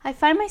I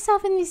find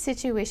myself in these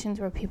situations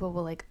where people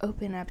will like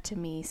open up to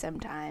me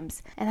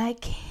sometimes, and I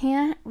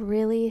can't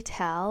really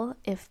tell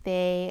if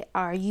they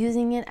are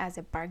using it as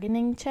a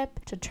bargaining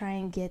chip to try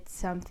and get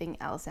something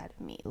else out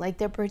of me. Like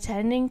they're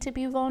pretending to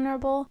be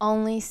vulnerable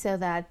only so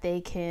that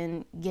they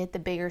can get the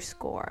bigger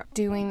score,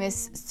 doing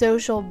this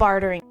social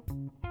bartering.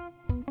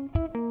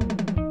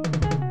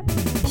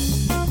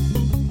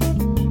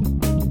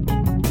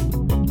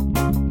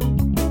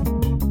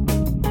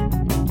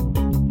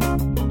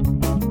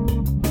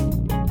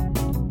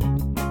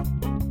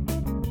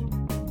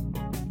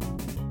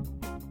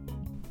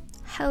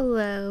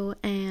 Hello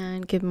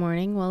and good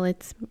morning. Well,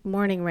 it's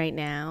morning right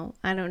now.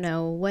 I don't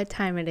know what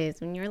time it is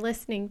when you're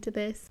listening to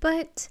this,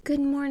 but good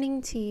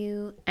morning to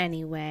you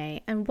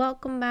anyway. And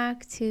welcome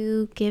back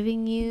to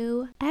Giving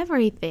You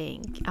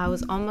Everything. I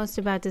was almost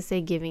about to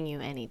say giving you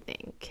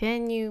anything.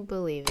 Can you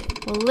believe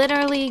it? We'll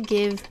literally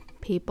give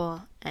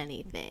people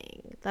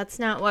anything. That's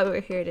not why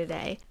we're here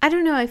today. I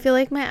don't know. I feel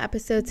like my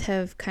episodes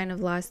have kind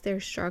of lost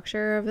their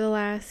structure over the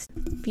last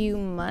few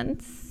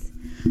months.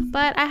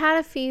 But I had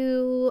a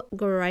few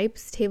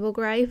table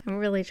gripes. I'm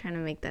really trying to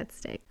make that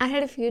stick. I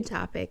had a few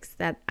topics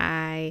that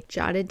I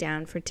jotted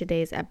down for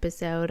today's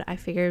episode. I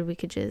figured we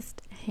could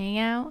just hang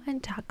out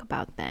and talk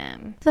about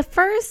them. The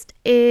first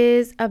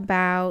is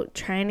about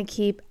trying to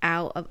keep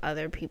out of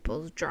other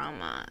people's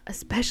drama,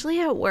 especially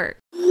at work.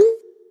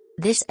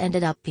 This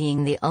ended up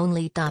being the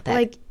only topic.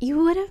 Like,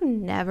 you would have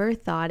never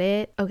thought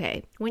it.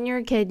 Okay, when you're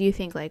a kid, you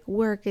think like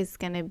work is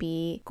gonna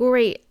be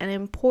great and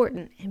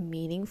important and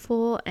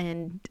meaningful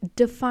and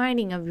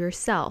defining of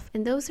yourself.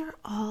 And those are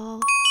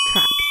all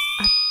traps.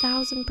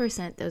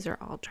 1,000% those are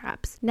all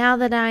traps. Now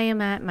that I am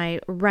at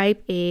my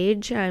ripe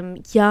age,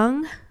 I'm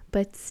young,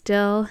 but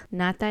still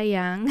not that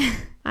young.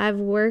 I've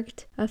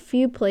worked a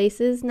few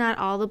places, not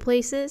all the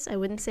places. I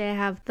wouldn't say I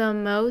have the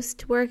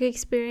most work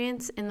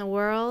experience in the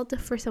world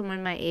for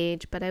someone my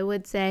age, but I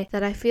would say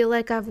that I feel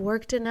like I've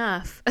worked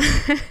enough.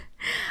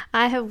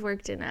 I have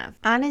worked enough.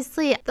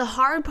 Honestly, the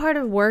hard part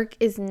of work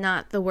is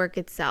not the work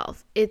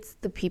itself. It's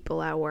the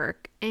people at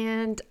work.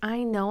 And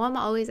I know I'm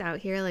always out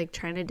here like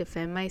trying to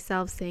defend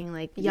myself, saying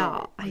like,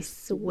 y'all, I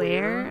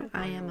swear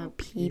I am a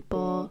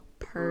people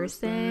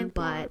person,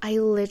 but I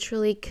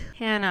literally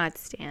cannot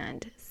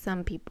stand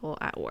some people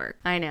at work.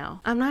 I know.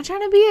 I'm not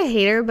trying to be a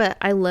hater, but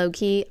I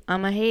low-key,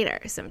 I'm a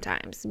hater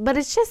sometimes. But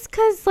it's just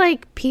because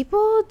like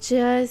people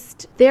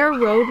their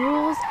road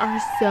rules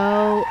are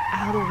so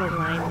out of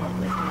alignment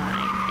with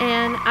mine.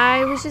 And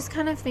I was just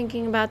kind of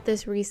thinking about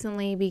this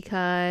recently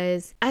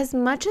because as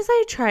much as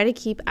I try to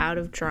keep out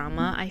of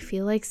drama, I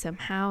feel like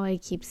somehow I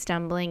keep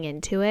stumbling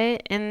into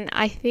it. And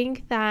I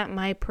think that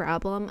my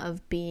problem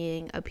of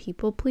being a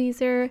people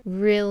pleaser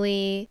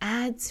really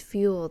adds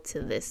fuel to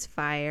this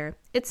fire.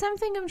 It's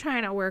something I'm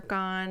trying to work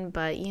on,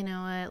 but you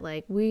know what?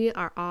 Like, we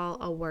are all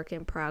a work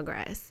in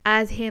progress.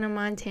 As Hannah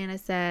Montana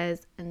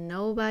says,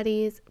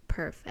 nobody's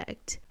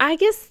perfect. I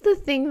guess the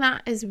thing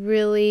that is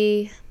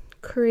really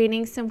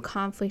creating some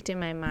conflict in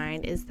my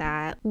mind is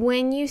that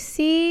when you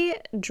see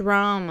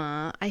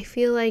drama, I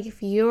feel like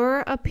if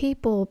you're a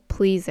people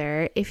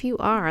pleaser, if you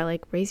are,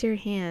 like, raise your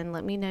hand,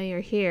 let me know you're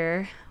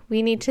here.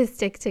 We need to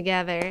stick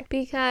together,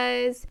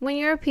 because when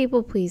you're a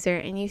people pleaser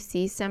and you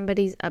see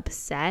somebody's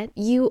upset,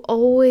 you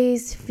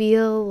always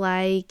feel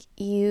like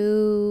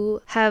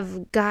you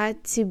have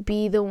got to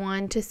be the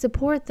one to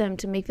support them,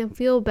 to make them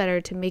feel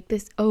better, to make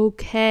this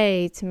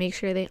okay, to make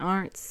sure they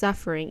aren't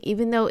suffering,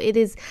 even though it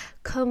is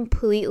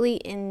completely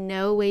in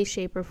no way,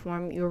 shape, or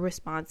form your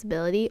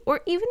responsibility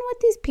or even what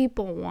these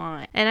people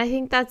want. And I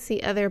think that's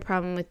the other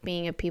problem with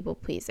being a people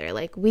pleaser.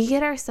 Like, we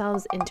get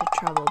ourselves into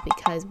trouble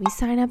because we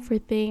sign up for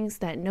things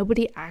that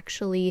nobody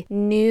actually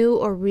knew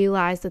or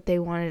realized that they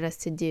wanted us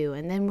to do,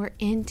 and then we're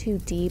in too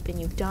deep and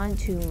you've done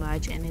too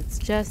much and it's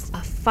just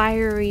a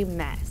fiery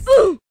mess.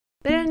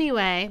 But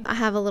anyway, I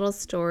have a little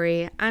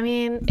story. I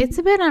mean, it's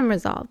a bit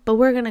unresolved, but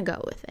we're going to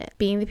go with it.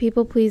 Being the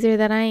people pleaser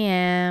that I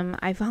am,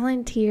 I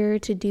volunteer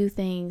to do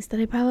things that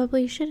I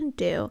probably shouldn't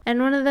do. And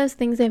one of those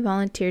things I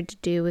volunteered to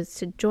do was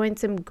to join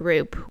some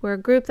group. We're a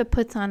group that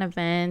puts on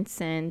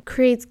events and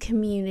creates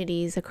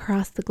communities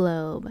across the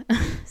globe.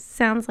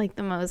 Sounds like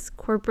the most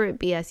corporate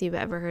BS you've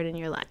ever heard in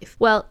your life.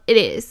 Well, it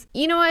is.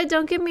 You know what?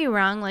 Don't get me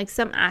wrong. Like,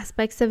 some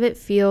aspects of it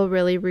feel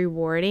really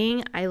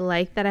rewarding. I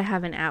like that I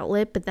have an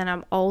outlet, but then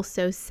I'm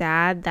also sad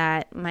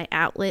that my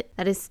outlet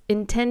that is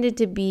intended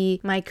to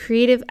be my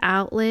creative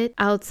outlet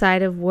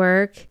outside of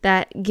work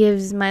that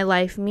gives my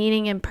life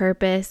meaning and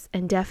purpose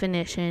and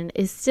definition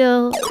is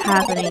still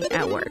happening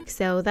at work.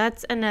 So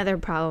that's another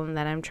problem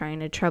that I'm trying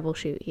to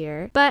troubleshoot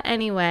here. But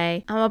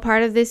anyway, I'm a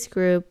part of this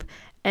group.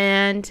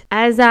 And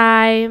as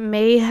I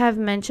may have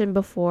mentioned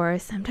before,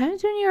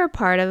 sometimes when you're a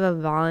part of a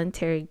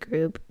voluntary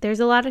group, there's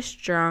a lot of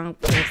strong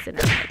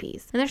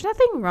personalities. And there's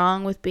nothing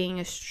wrong with being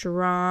a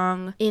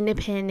strong,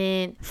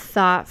 independent,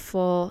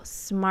 thoughtful,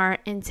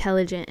 smart,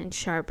 intelligent, and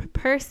sharp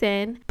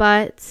person.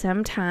 But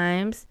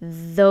sometimes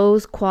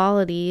those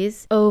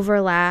qualities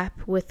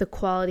overlap with the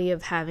quality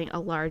of having a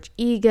large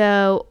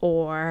ego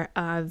or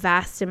a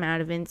vast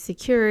amount of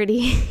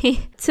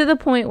insecurity to the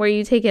point where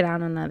you take it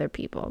out on other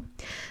people.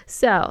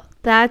 So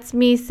that's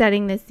me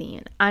setting the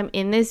scene. I'm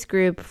in this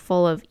group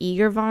full of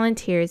eager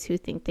volunteers who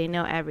think they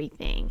know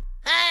everything.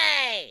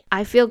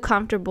 I feel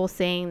comfortable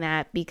saying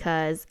that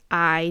because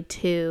I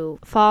too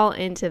fall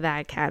into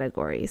that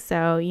category.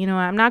 So,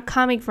 I'm not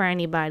coming for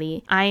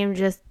anybody. I am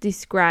just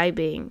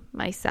describing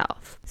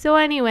myself. So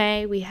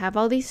anyway, we have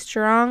all these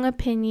strong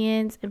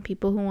opinions and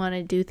people who want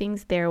to do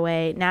things their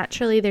way.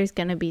 Naturally, there's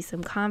going to be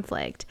some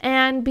conflict.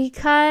 And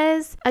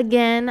because,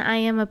 again, I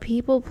am a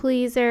people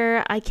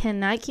pleaser, I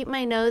cannot keep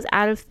my nose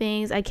out of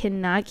things. I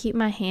cannot keep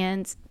my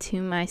hands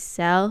to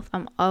myself.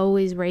 I'm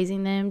always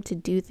raising them to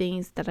do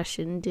things that I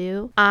shouldn't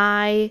do.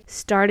 I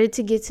started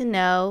to get to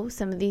know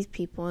some of these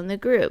people in the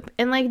group.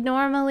 And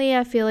normally,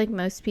 I feel like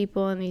most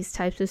people in these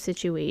types of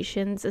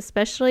situations,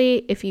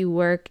 especially if you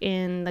work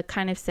in the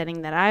kind of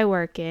setting that I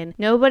work in,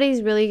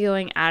 nobody's really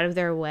going out of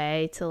their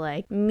way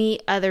to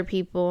meet other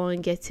people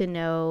and get to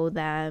know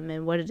them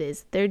and what it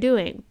is they're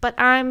doing. But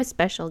I'm a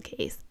special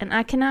case and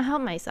I cannot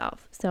help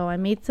myself. So I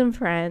made some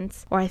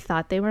friends, or I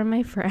thought they were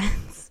my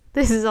friends.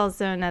 This is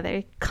also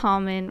another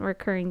common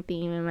recurring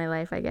theme in my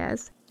life, I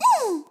guess.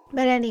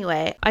 But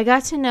anyway, I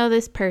got to know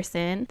this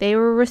person. They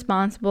were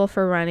responsible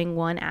for running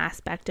one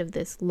aspect of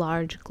this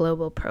large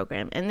global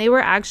program, and they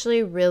were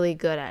actually really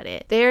good at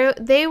it.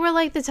 They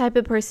were the type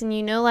of person,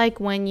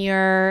 when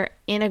you're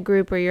in a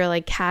group where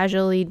you're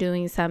casually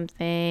doing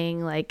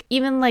something,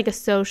 even a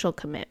social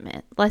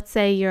commitment. Let's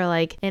say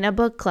you're in a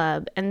book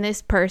club, and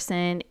this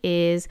person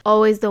is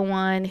always the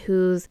one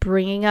who's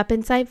bringing up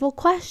insightful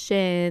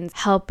questions,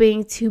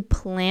 helping to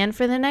plan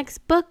for the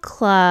next book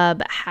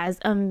club, has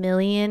a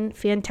million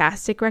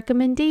fantastic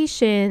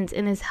recommendations,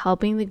 and is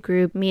helping the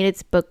group meet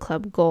its book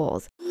club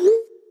goals.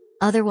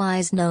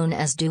 Otherwise known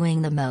as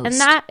doing the most. And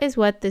that is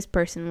what this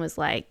person was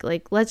like.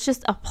 Let's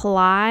just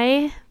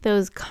apply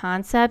those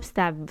concepts,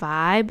 that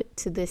vibe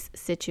to this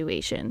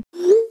situation.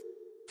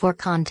 For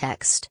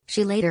context,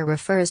 she later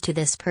refers to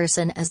this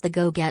person as the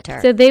go-getter.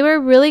 So they were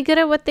really good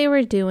at what they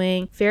were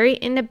doing, very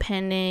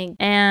independent,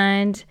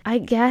 and I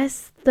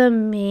guess the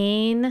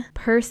main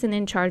person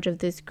in charge of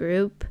this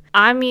group,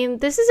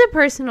 this is a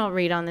personal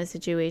read on the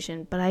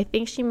situation, but I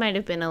think she might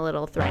have been a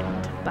little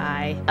threatened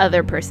by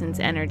other person's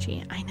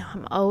energy. I know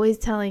I'm always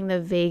telling the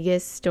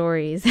vaguest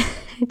stories.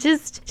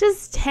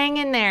 just hang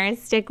in there and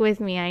stick with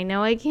me. I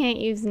know I can't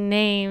use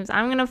names.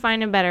 I'm going to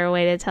find a better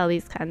way to tell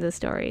these kinds of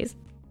stories.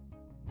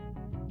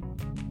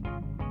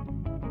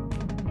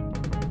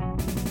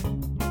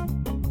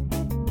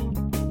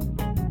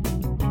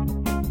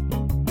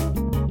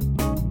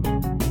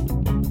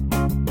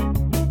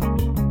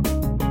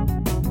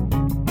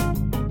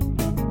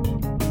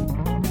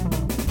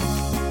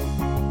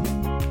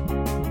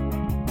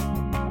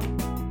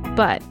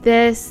 But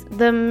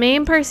the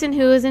main person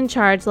who was in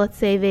charge, let's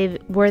say they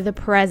were the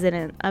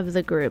president of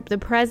the group. The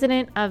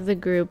president of the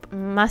group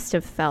must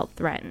have felt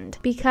threatened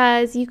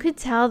because you could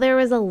tell there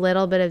was a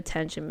little bit of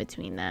tension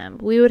between them.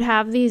 We would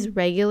have these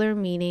regular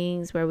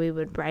meetings where we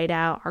would write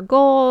out our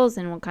goals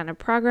and what kind of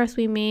progress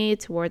we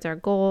made towards our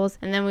goals.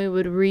 And then we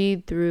would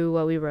read through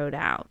what we wrote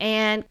out.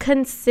 And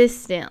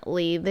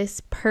consistently,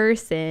 this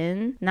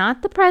person,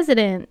 not the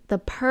president, the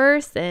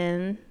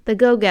person, the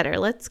go-getter,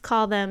 let's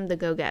call them the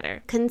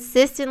go-getter.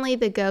 Consistently,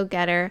 the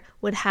go-getter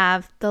would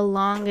have the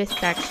longest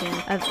section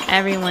of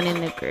everyone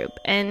in the group.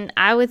 And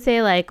I would say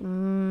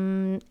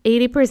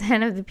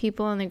 80% of the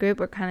people in the group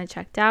were kind of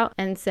checked out.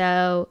 And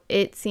so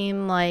it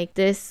seemed like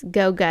this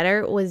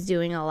go-getter was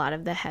doing a lot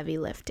of the heavy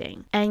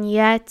lifting. And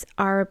yet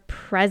our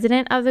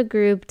president of the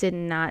group did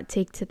not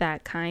take to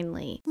that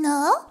kindly.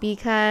 No?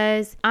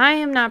 Because I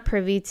am not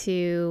privy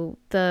to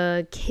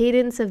the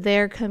cadence of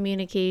their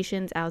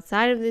communications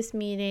outside of this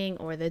meeting,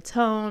 or the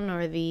tone,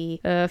 or the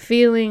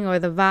feeling, or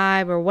the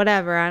vibe, or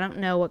whatever. I don't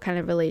know what kind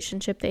of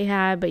relationship they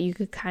had, but you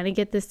could kind of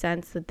get the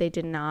sense that they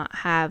did not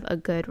have a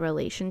good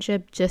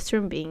relationship just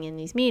from being in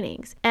these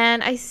meetings.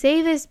 And I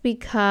say this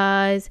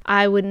because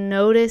I would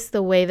notice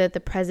the way that the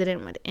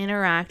president would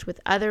interact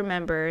with other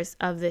members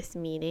of this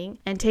meeting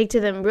and take to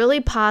them really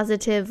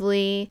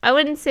positively. I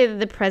wouldn't say that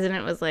the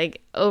president was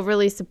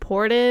overly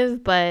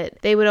supportive, but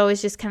they would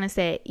always just kind of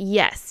say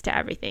yes to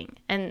everything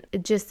and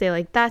just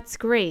say that's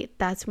great,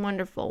 that's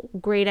wonderful,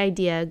 great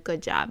idea,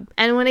 good job.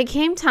 And when it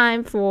came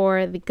time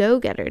for the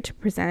go-getter to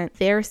present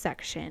their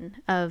section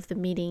of the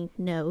meeting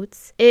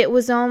notes, it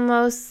was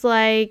almost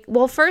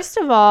first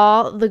of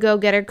all, the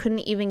go-getter couldn't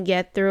even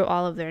get through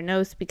all of their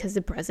notes because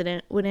the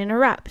president would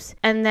interrupt.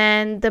 And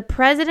then the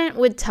president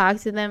would talk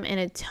to them in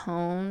a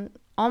tone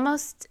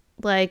almost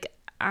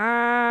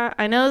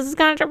I know this is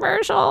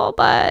controversial,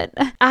 but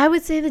I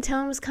would say the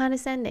tone was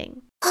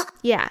condescending.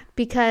 Yeah,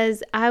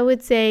 because I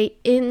would say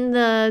in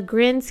the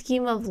grand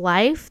scheme of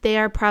life, they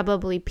are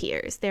probably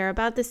peers. They're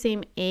about the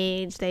same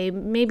age. They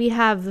maybe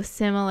have a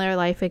similar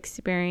life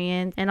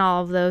experience and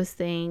all of those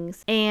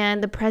things.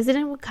 And the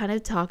president would kind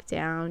of talk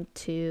down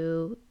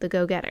to the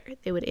go-getter.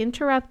 They would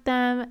interrupt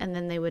them and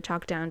then they would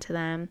talk down to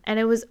them. And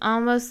it was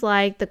almost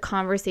like the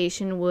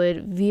conversation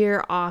would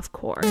veer off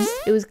course.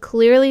 It was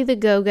clearly the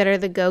go-getter.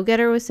 The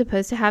go-getter was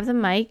supposed to have the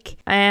mic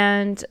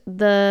and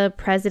the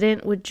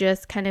president would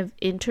just kind of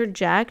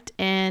interject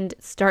and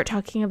start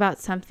talking about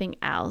something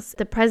else.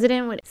 The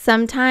president would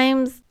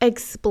sometimes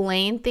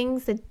explain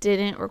things that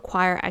didn't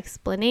require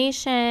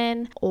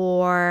explanation,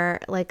 or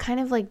like kind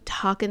of like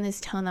talk in this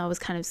tone that was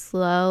kind of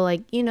slow,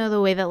 like, you know, the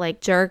way that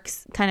like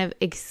jerks kind of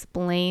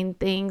explain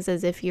things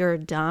as if you're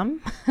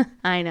dumb.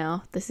 I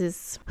know,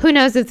 who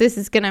knows if this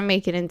is gonna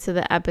make it into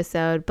the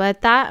episode,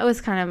 but that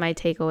was kind of my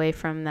takeaway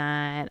from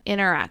that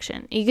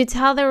interaction. You could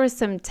tell there was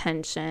some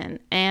tension,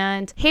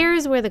 and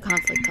here's where the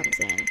conflict comes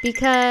in,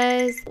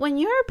 because when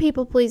you're a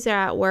people pleaser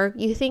at work,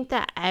 you think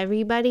that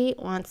everybody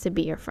wants to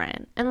be your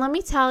friend. And let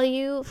me tell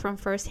you from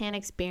firsthand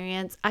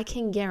experience, I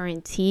can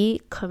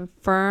guarantee,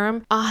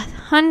 confirm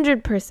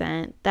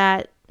 100%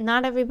 that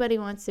not everybody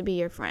wants to be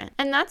your friend.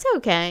 And that's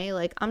okay.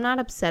 Like, I'm not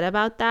upset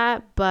about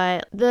that.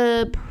 But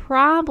the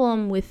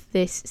problem with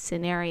this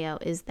scenario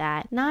is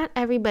that not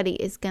everybody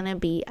is going to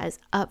be as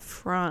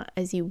upfront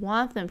as you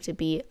want them to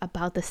be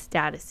about the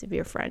status of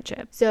your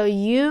friendship. So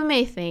you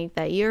may think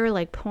that you're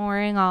like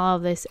pouring all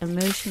of this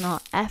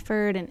emotional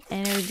effort and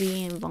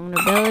energy and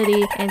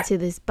vulnerability into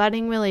this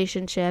budding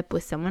relationship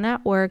with someone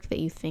at work that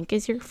you think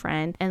is your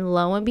friend. And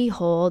lo and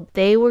behold,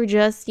 they were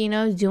just,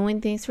 doing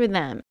things for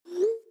them.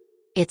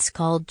 It's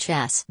called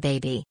chess,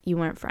 baby. You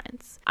weren't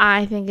friends.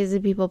 I think as a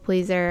people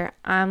pleaser,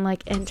 I'm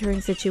like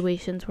entering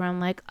situations where I'm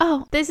like,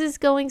 oh, this is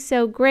going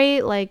so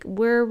great. Like,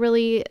 we're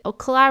really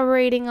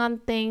collaborating on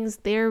things.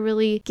 They're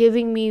really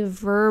giving me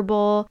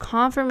verbal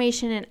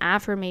confirmation and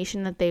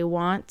affirmation that they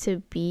want to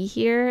be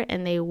here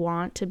and they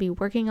want to be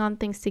working on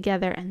things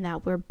together, and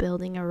that we're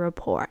building a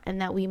rapport and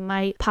that we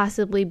might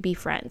possibly be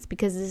friends,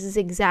 because this is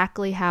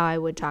exactly how I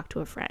would talk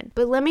to a friend.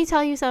 But let me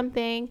tell you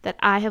something that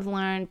I have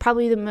learned,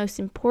 probably the most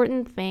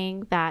important thing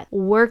that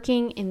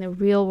working in the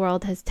real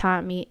world has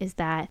taught me, is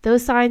that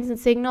those signs and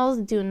signals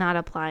do not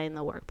apply in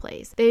the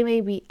workplace. They may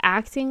be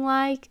acting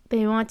like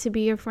they want to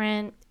be your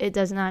friend. It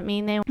does not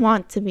mean they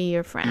want to be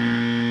your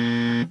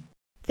friend.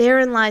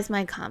 Therein lies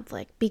my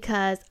conflict,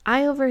 because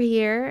I over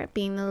here,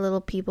 being the little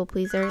people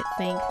pleaser,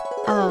 think,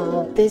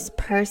 oh, this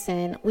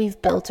person,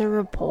 we've built a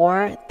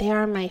rapport. They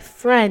are my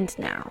friend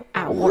now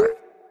at work.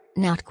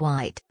 Not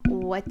quite.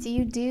 What do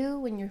you do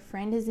when your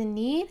friend is in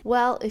need?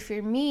 Well, if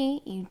you're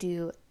me, you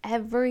do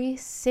every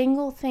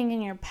single thing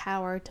in your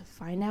power to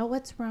find out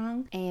what's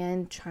wrong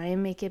and try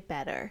and make it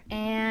better.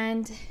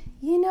 And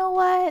you know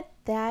what?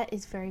 That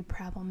is very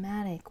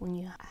problematic when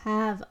you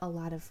have a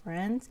lot of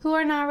friends who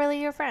are not really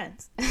your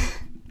friends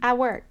at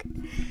work.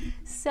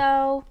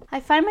 So I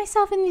find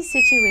myself in these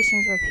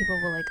situations where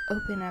people will like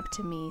open up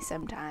to me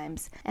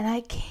sometimes, and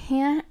I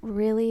can't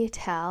really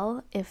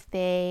tell if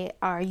they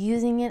are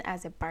using it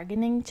as a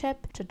bargaining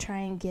chip to try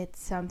and get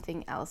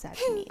something else out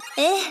of me.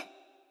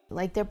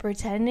 Like they're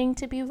pretending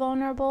to be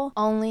vulnerable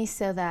only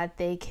so that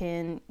they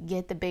can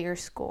get the bigger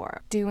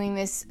score. Doing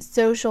this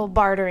social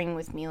bartering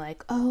with me,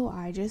 like, oh,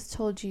 I just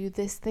told you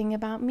this thing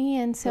about me,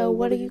 and so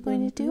what are you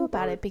going to do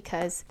about it?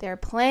 Because they're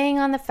playing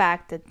on the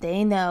fact that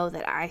they know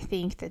that I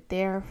think that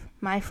they're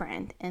my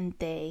friend, and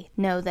they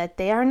know that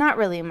they are not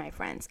really my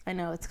friends. I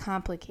know it's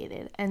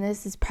complicated, and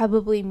this is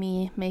probably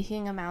me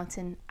making a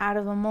mountain out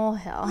of a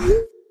molehill.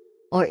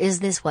 Or is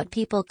this what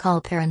people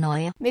call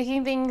paranoia?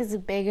 Making things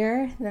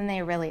bigger than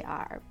they really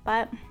are.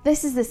 But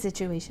this is the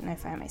situation I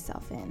find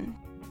myself in.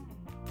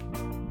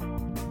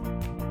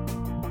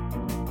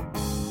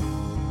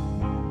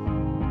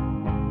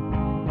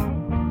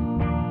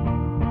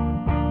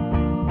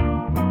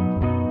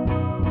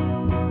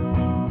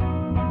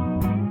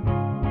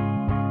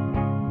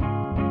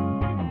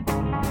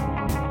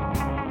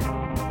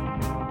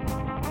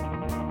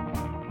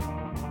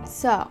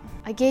 So,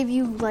 I gave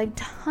you like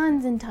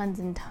tons and tons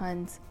and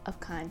tons of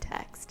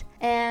context.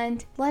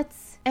 And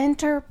let's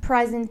enter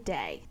present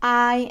day.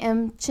 I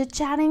am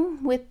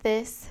chit-chatting with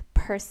this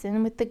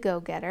person, with the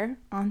go-getter,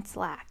 on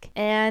Slack.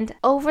 And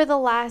over the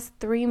last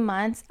 3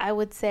 months, I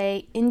would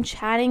say in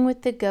chatting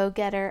with the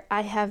go-getter,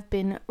 I have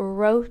been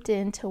roped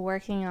into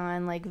working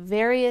on like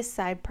various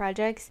side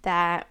projects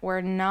that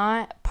were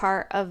not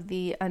part of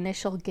the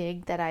initial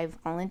gig that I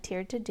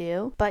volunteered to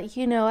do. But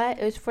you know what?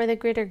 It was for the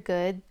greater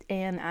good,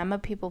 and I'm a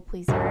people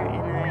pleaser,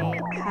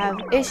 and I have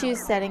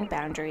issues setting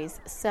boundaries.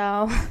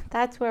 So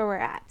that's where we're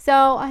at. So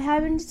I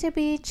happened to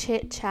be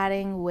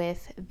chit-chatting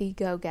with the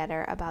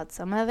go-getter about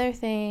some other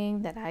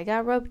thing that I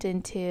got roped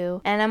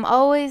into, and I'm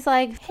always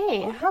like,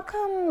 hey, how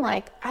come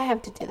like I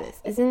have to do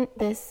this? Isn't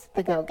this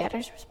the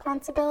go-getter's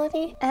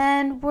responsibility?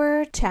 And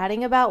we're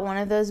chatting about one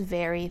of those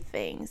very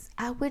things,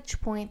 at which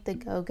point the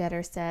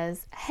go-getter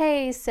says,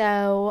 hey,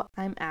 so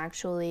I'm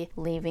actually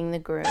leaving the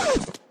group.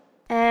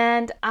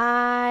 And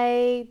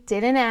I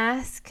didn't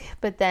ask,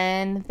 but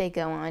then they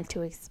go on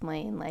to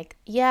explain, like,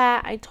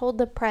 yeah, I told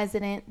the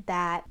president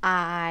that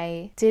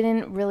I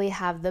didn't really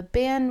have the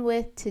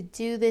bandwidth to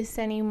do this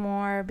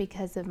anymore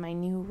because of my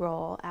new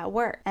role at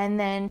work. And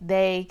then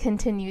they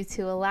continue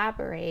to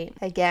elaborate.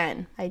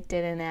 Again, I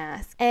didn't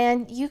ask.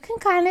 And you can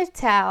kind of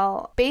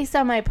tell, based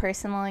on my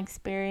personal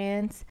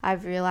experience,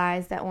 I've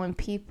realized that when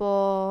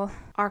people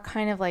are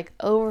kind of like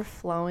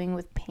overflowing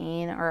with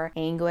pain or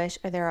anguish,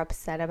 or they're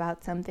upset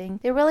about something,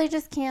 they really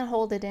just can't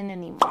hold it in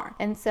anymore.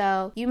 And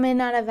so you may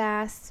not have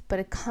asked, but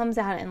it comes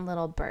out in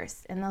little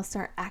bursts, and they'll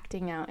start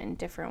acting out in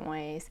different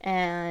ways.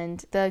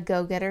 And the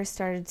go-getters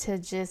started to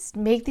just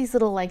make these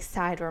little like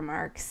side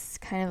remarks,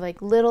 kind of like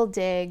little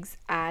digs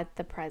at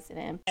the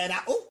president.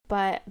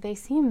 But they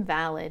seem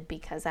valid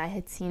because I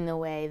had seen the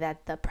way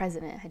that the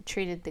president had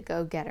treated the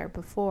go-getter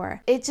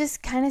before. It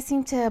just kind of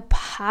seemed to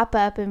pop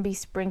up and be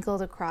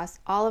sprinkled across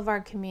all of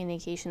our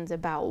communications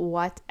about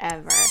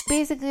whatever.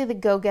 Basically, the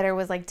go-getter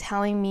was like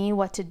telling me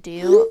what to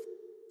do.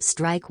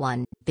 Strike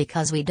one,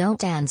 because we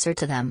don't answer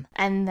to them.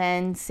 And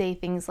then say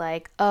things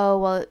like, oh,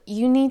 well,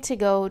 you need to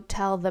go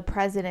tell the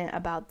president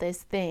about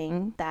this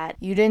thing that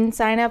you didn't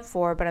sign up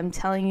for, but I'm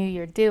telling you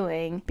you're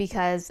doing,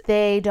 because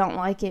they don't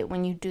like it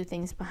when you do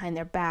things behind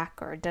their back,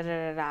 or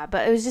da-da-da-da.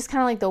 But it was just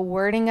kind of like the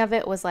wording of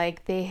it was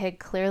like they had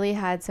clearly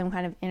had some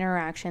kind of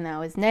interaction that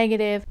was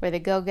negative, where the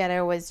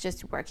go-getter was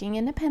just working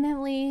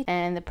independently,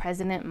 and the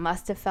president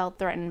must have felt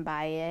threatened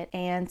by it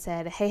and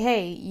said,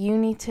 hey, you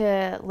need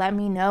to let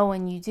me know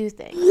when you do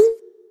things.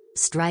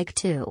 Strike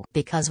two,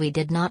 because we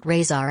did not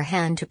raise our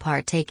hand to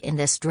partake in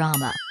this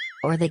drama.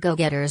 Or the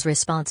go-getters'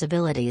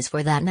 responsibilities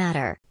for that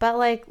matter. But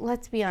like,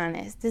 let's be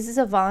honest, this is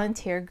a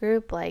volunteer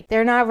group. Like,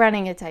 they're not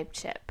running a tight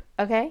ship,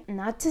 okay?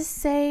 Not to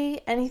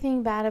say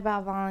anything bad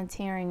about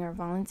volunteering or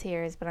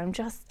volunteers, but I'm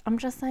just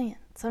saying.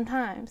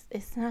 Sometimes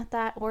it's not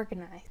that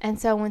organized. And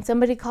so when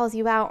somebody calls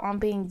you out on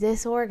being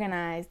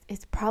disorganized,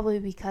 it's probably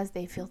because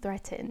they feel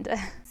threatened.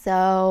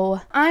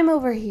 So I'm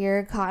over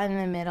here caught in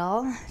the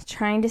middle,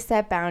 trying to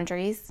set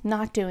boundaries,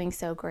 not doing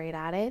so great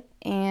at it.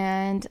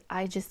 And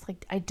I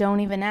don't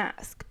even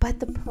ask. But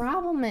the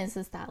problem is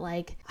that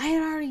like I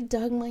had already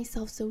dug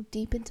myself so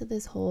deep into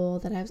this hole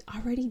that I was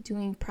already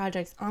doing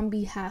projects on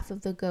behalf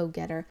of the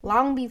go-getter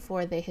long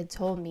before they had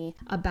told me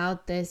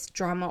about this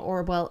drama,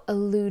 or well,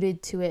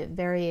 alluded to it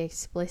very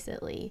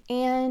explicitly.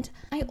 And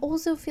I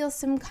also feel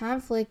some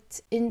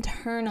conflict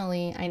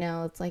internally. I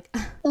know it's like,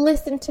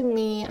 listen to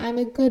me, I'm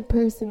a good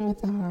person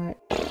with a heart.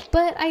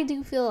 But I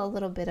do feel a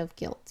little bit of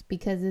guilt,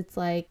 because it's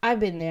like, I've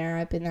been there,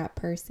 I've been that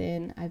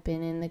person, I've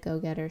been in the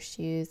go-getter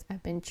shoes,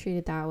 I've been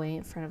treated that way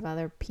in front of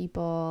other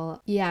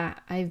people. Yeah,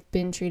 I've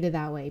been treated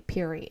that way,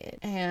 period.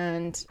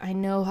 And I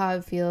know how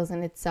it feels,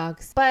 and it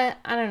sucks. But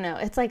I don't know,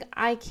 it's like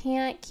I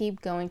can't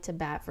keep going to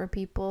bat for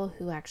people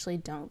who actually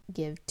don't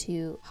give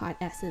two hot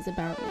S's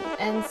about me.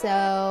 And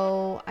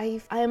so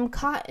I'm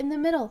caught in the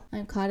middle.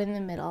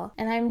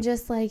 And I'm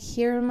just like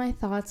here in my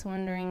thoughts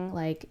wondering,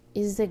 like,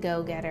 is the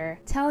go-getter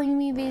telling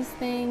me these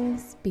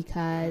things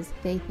because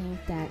they think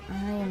that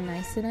I am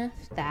nice enough,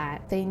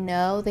 that they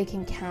know they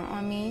can count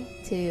on me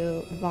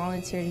to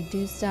volunteer to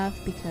do stuff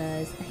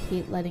because I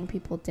hate letting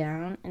people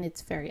down and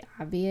it's very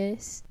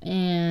obvious?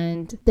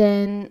 And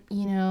then,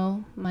 you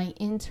know, my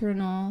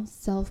internal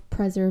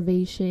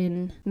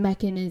self-preservation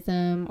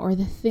mechanism, or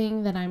the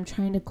thing that I'm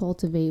trying to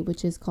cultivate,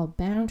 which is called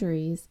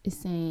boundaries, is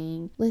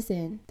saying,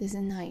 listen, this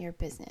is not your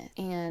business,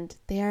 and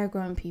they are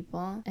grown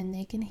people and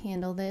they can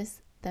handle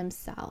this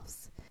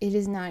themselves. It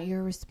is not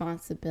your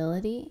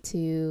responsibility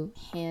to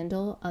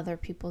handle other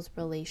people's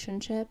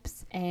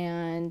relationships,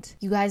 and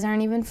you guys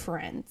aren't even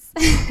friends.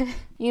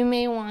 You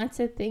may want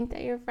to think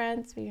that you're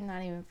friends, but you're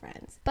not even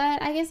friends.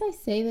 But I guess I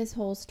say this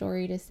whole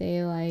story to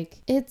say,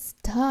 like, it's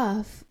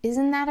tough.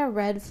 Isn't that a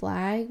red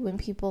flag when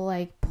people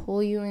like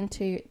pull you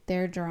into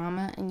their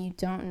drama and you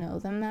don't know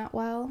them that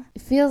well?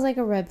 It feels like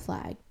a red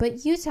flag.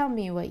 But you tell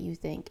me what you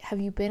think.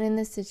 Have you been in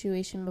this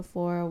situation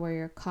before where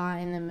you're caught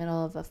in the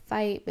middle of a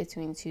fight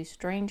between two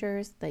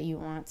strangers that you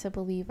want to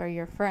believe are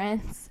your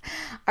friends?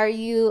 Are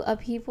you a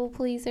people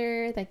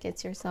pleaser that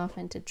gets yourself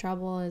into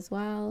trouble as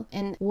well?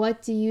 And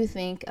what do you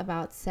think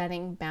about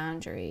setting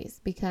boundaries?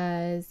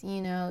 Because,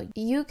 you know,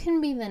 you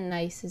can be the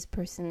nicest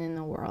person in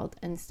the world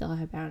and still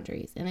have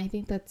boundaries. And I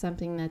think that's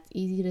something that's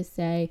easy to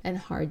say and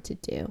hard to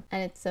do.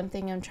 And it's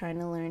something I'm trying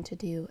to learn to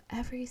do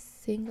every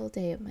single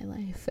day of my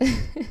life.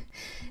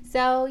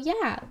 So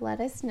yeah,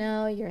 let us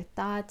know your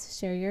thoughts,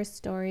 share your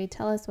story,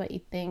 tell us what you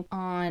think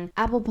on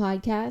Apple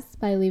Podcasts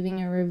by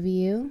leaving a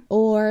review,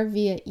 or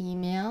via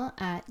email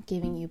at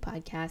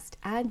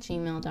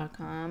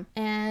givingyoupodcast@gmail.com.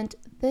 And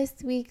this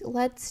week,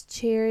 let's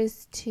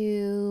cheers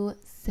to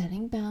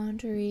setting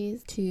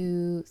boundaries,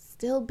 to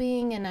still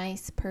being a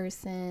nice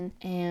person,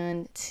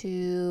 and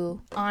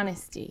to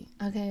honesty.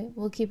 Okay,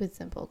 we'll keep it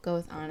simple. Go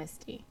with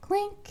honesty.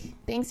 Clink.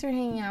 Thanks for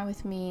hanging out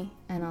with me,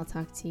 and I'll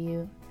talk to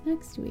you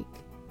next week.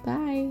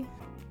 Bye.